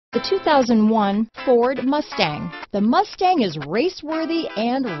The 2001 Ford Mustang. The Mustang is race-worthy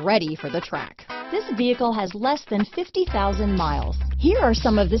and ready for the track. This vehicle has less than 50,000 miles. Here are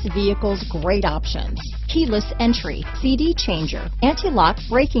some of this vehicle's great options: keyless entry, CD changer, anti-lock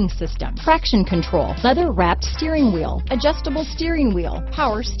braking system, traction control, leather-wrapped steering wheel, adjustable steering wheel,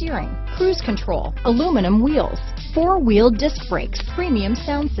 power steering, cruise control, aluminum wheels, four-wheel disc brakes, premium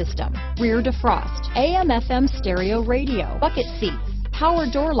sound system, rear defrost, AM/FM stereo radio, bucket seats, power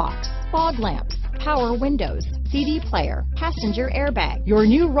door locks, fog lamps, power windows, CD player, passenger airbag. Your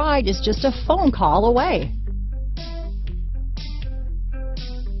new ride is just a phone call away.